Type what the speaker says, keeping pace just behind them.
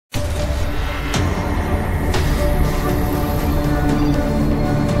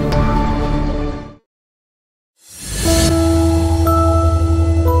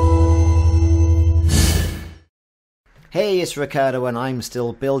Hey, it's Ricardo and I'm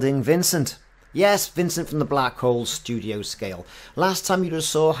still building Vincent. Yes, Vincent from the Black Hole Studio scale. Last time you just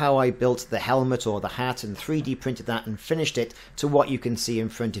saw how I built the helmet or the hat and 3D printed that and finished it to what you can see in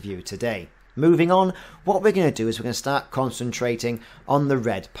front of you today. Moving on, what we're going to do is we're going to start concentrating on the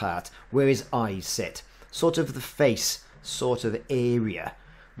red part, where his eyes sit. Sort of the face, sort of area,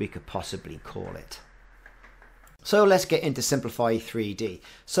 we could possibly call it. So let's get into Simplify 3D.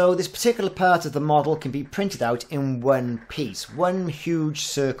 So this particular part of the model can be printed out in one piece, one huge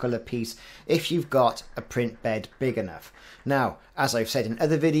circular piece, if you've got a print bed big enough. Now, as I've said in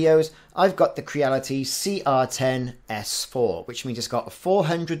other videos, I've got the Creality CR10S4, which means it's got a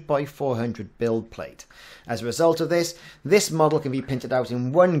 400 by 400 build plate. As a result of this, this model can be printed out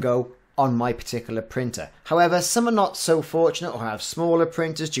in one go on my particular printer. However, some are not so fortunate or have smaller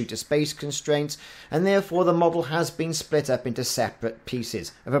printers due to space constraints, and therefore the model has been split up into separate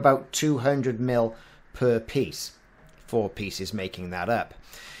pieces of about 200mm per piece. 4 pieces making that up.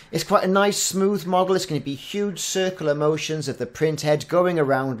 It's quite a nice smooth model. It's going to be huge circular motions of the print head going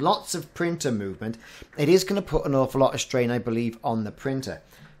around, lots of printer movement. It is going to put an awful lot of strain, I believe, on the printer.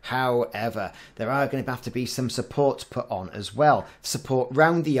 However, there are going to have to be some supports put on as well. Support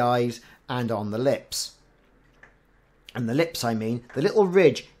round the eyes and on the lips. And the lips, I mean, the little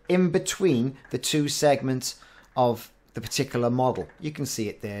ridge in between the two segments of the particular model. You can see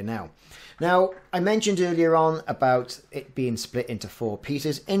it there now. Now, I mentioned earlier on about it being split into 4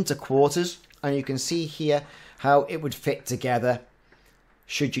 pieces, into quarters, and you can see here how it would fit together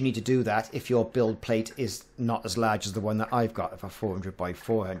should you need to do that if your build plate is not as large as the one that I've got of a 400 by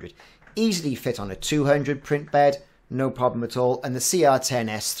 400. Easily fit on a 200 print bed, no problem at all. And the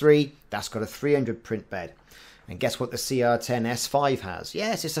CR10S3, that's got a 300 print bed. And guess what the CR10S5 has?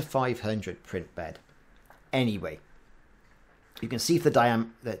 Yes, it's a 500 print bed. Anyway, you can see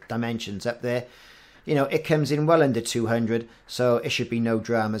the dimensions up there. You know, it comes in well under 200, so it should be no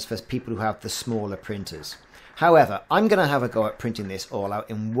dramas for people who have the smaller printers. However, I'm going to have a go at printing this all out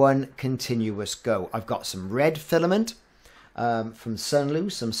in one continuous go. I've got some red filament from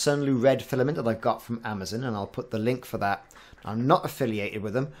Sunlu, some Sunlu red filament that I've got from Amazon, and I'll put the link for that. I'm not affiliated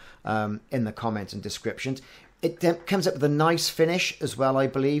with them in the comments and descriptions. It comes up with a nice finish as well, I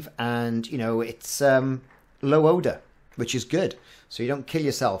believe, and, you know, it's low odor, which is good, so you don't kill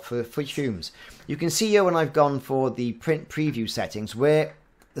yourself for fumes. You can see here when I've gone for the print preview settings where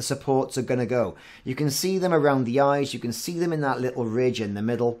the supports are going to go. You can see them around the eyes. You can see them in that little ridge in the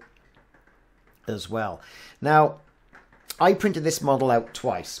middle as well. Now, I printed this model out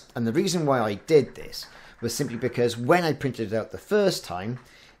twice, and the reason why I did this was simply because when I printed it out the first time,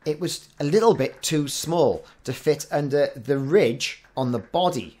 it was a little bit too small to fit under the ridge on the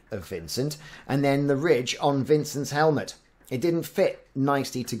body of Vincent and then the ridge on Vincent's helmet. It didn't fit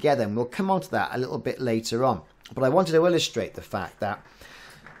nicely together, and we'll come on to that a little bit later on. But I wanted to illustrate the fact that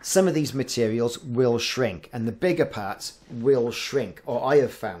some of these materials will shrink, and the bigger parts will shrink, or I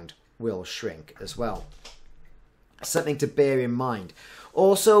have found will shrink as well. Something to bear in mind.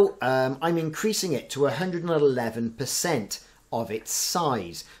 Also, I'm increasing it to 111% of its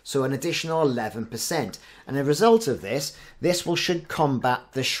size, so an additional 11%. And as a result of this, should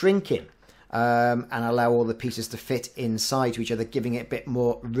combat the shrinking and allow all the pieces to fit inside to each other, giving it a bit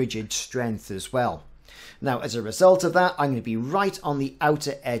more rigid strength as well. Now, as a result of that, I'm going to be right on the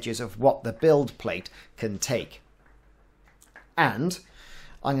outer edges of what the build plate can take. And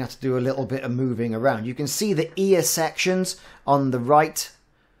I'm going to have to do a little bit of moving around. You can see the ear sections on the right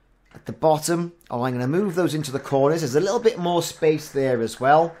at the bottom. Oh, I'm going to move those into the corners. There's a little bit more space there as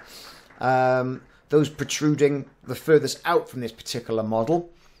well. Those protruding the furthest out from this particular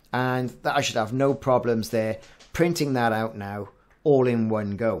model. And that I should have no problems there. Printing that out now, all in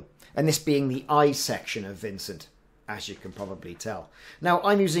one go. And this being the eye section of Vincent, as you can probably tell. Now,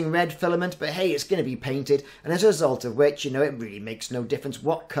 I'm using red filament, but hey, it's going to be painted, and as a result of which, you know, it really makes no difference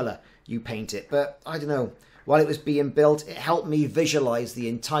what colour you paint it. But, I don't know, while it was being built, it helped me visualise the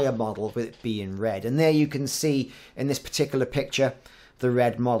entire model with it being red. And there you can see, in this particular picture, the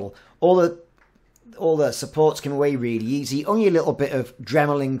red model. All the supports came away really easy, only a little bit of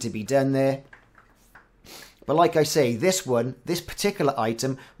dremeling to be done there. But like I say, this particular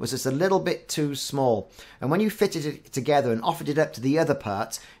item was just a little bit too small. And when you fitted it together and offered it up to the other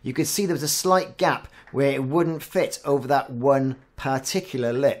parts, you could see there was a slight gap where it wouldn't fit over that one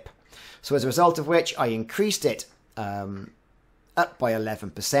particular lip. So as a result of which, I increased it up by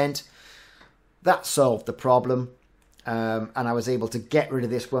 11%. That solved the problem. And I was able to get rid of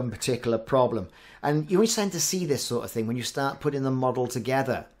this one particular problem. And you always tend to see this sort of thing when you start putting the model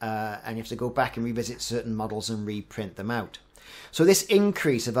together and you have to go back and revisit certain models and reprint them out. So this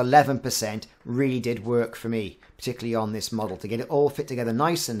increase of 11% really did work for me, particularly on this model, to get it all fit together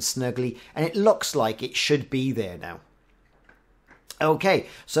nice and snugly, and it looks like it should be there now. Okay,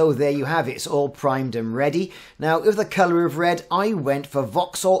 so there you have it. It's all primed and ready. Now, with the colour of red, I went for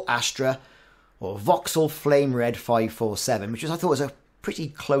Vauxhall Astra, or Vauxhall Flame Red 547, which I thought was a pretty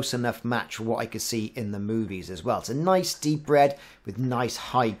close enough match for what I could see in the movies as well. It's a nice deep red with nice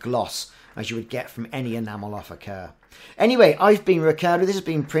high gloss, as you would get from any enamel off a car. Anyway, I've been Ricardo. This has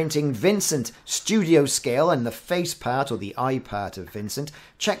been Printing Vincent Studio Scale and the face part or the eye part of Vincent.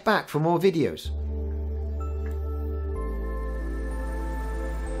 Check back for more videos.